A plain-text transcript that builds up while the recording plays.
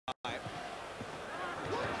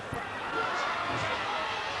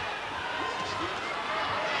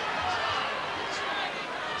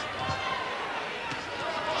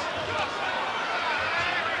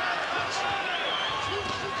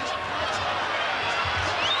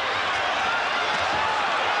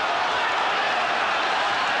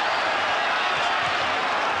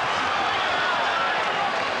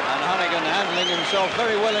himself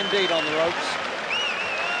very well indeed on the ropes.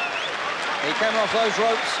 He came off those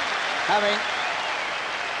ropes having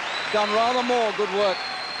done rather more good work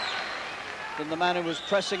than the man who was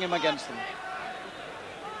pressing him against them.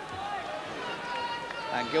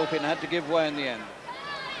 And Gilpin had to give way in the end.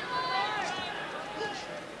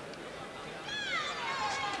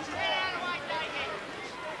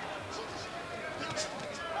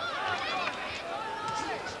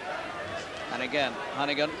 And again,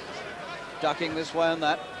 Honeyghan ducking this way and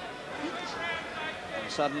that.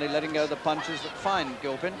 And suddenly letting go the punches that find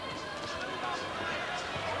Gilpin.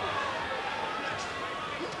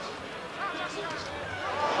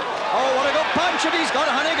 Oh, what a good punch, and he's got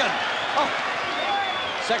Honeyghan. Oh.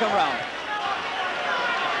 Second round.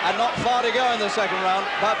 And not far to go in the second round,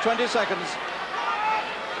 about 20 seconds.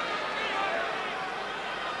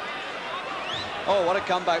 Oh, what a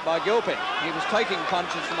comeback by Gilpin. He was taking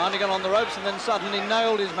punches from Honeyghan on the ropes and then suddenly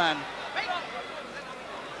nailed his man.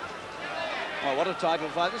 Oh, what a title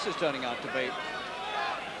fight this is turning out to be.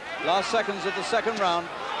 Last seconds of the second round.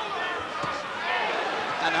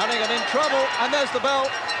 And Honeyghan in trouble, and there's the bell.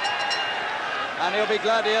 And he'll be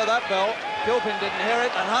glad to hear that bell. Gilpin didn't hear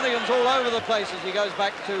it, and Honeyghan's all over the place as he goes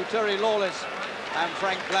back to Terry Lawless and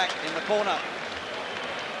Frank Black in the corner.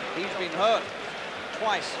 He's been hurt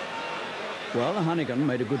twice. Well, Honeyghan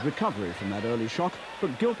made a good recovery from that early shock,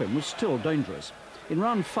 but Gilpin was still dangerous. In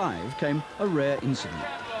round 5 came a rare incident.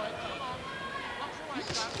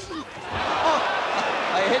 Oh,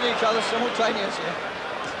 they hit each other simultaneously.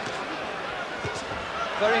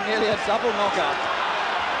 Very nearly a double knockout.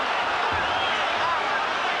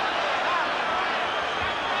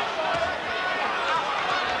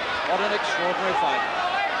 What an extraordinary fight.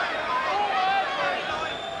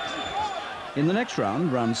 In the next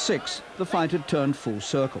round, round 6, the fight had turned full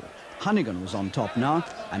circle. Honeyghan was on top now,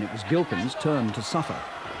 and it was Gilpin's turn to suffer.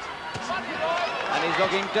 And he's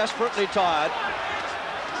looking desperately tired.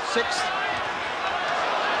 6th.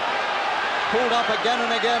 Pulled up again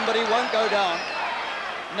and again, but he won't go down.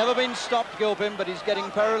 Never been stopped, Gilpin, but he's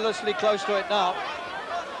getting perilously close to it now.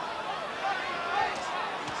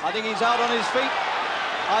 I think he's out on his feet.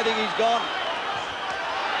 I think he's gone.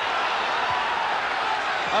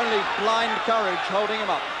 Only blind courage holding him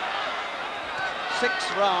up.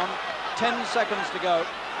 6th round, 10 seconds to go.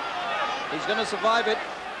 He's going to survive it.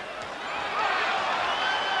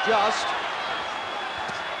 Just.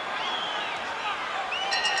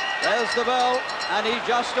 There's the bell, and he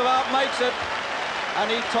just about makes it. And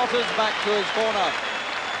he totters back to his corner.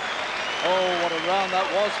 Oh, what a round that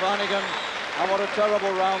was for Honeyghan, and what a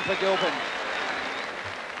terrible round for Gilpin.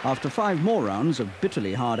 After 5 more rounds of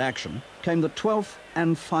bitterly hard action came the 12th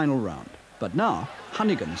and final round. But now,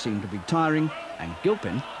 Honeyghan seemed to be tiring, and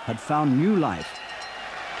Gilpin had found new life.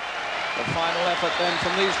 The final effort then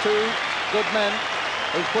from these two good men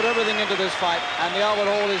who've put everything into this fight, and the Albert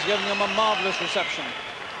Hall is giving them a marvellous reception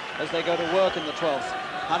as they go to work in the 12th.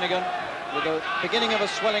 Honeyghan with the beginning of a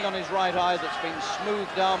swelling on his right eye that's been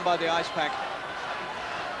smoothed down by the ice pack.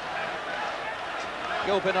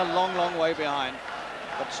 Gilpin a long, long way behind,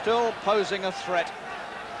 but still posing a threat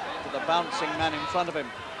to the bouncing man in front of him.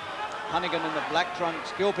 Honeyghan in the black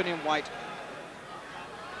trunks, Gilpin in white.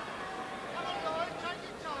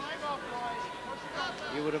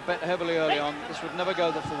 You would have bet heavily early on this would never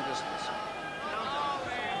go the full distance.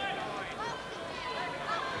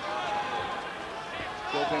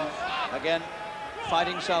 Gilpin again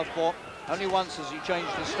fighting southpaw. Only once has he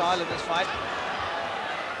changed his style in this fight.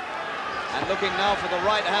 And looking now for the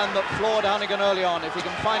right hand that floored Honeyghan early on, if he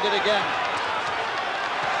can find it again.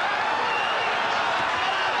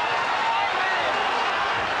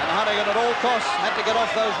 And Honeyghan at all costs had to get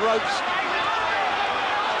off those ropes.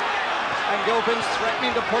 And Gilpin's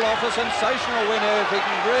threatening to pull off a sensational win here if he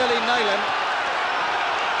can really nail him.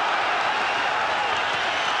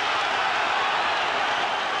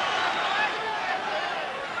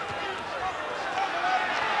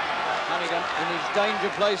 Honeyghan in his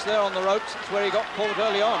danger place there on the ropes. It's where he got caught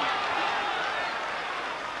early on.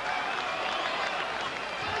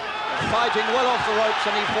 Fighting well off the ropes,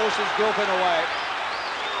 and he forces Gilpin away.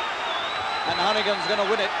 And Honeyghan's going to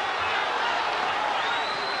win it.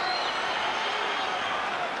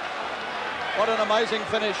 What an amazing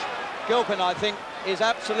finish. Gilpin, I think, is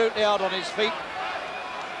absolutely out on his feet.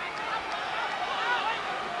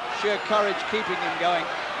 Sheer courage keeping him going.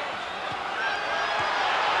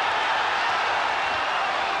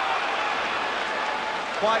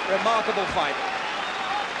 Quite remarkable fight.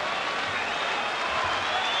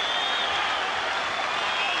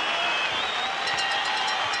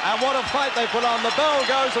 And what a fight they put on. The bell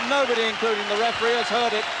goes and nobody, including the referee, has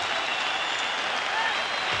heard it.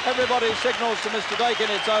 Everybody signals to Mr. Dakin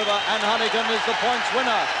it's over, and Honeyghan is the points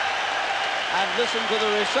winner. And listen to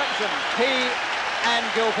the reception he and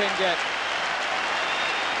Gilpin get.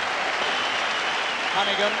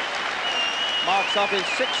 Honeyghan marks up his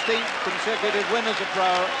 16th consecutive win as a pro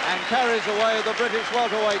and carries away the British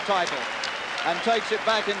welterweight title and takes it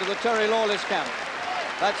back into the Terry Lawless camp.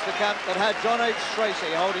 That's the camp that had John H. Stracey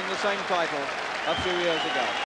holding the same title a few years ago.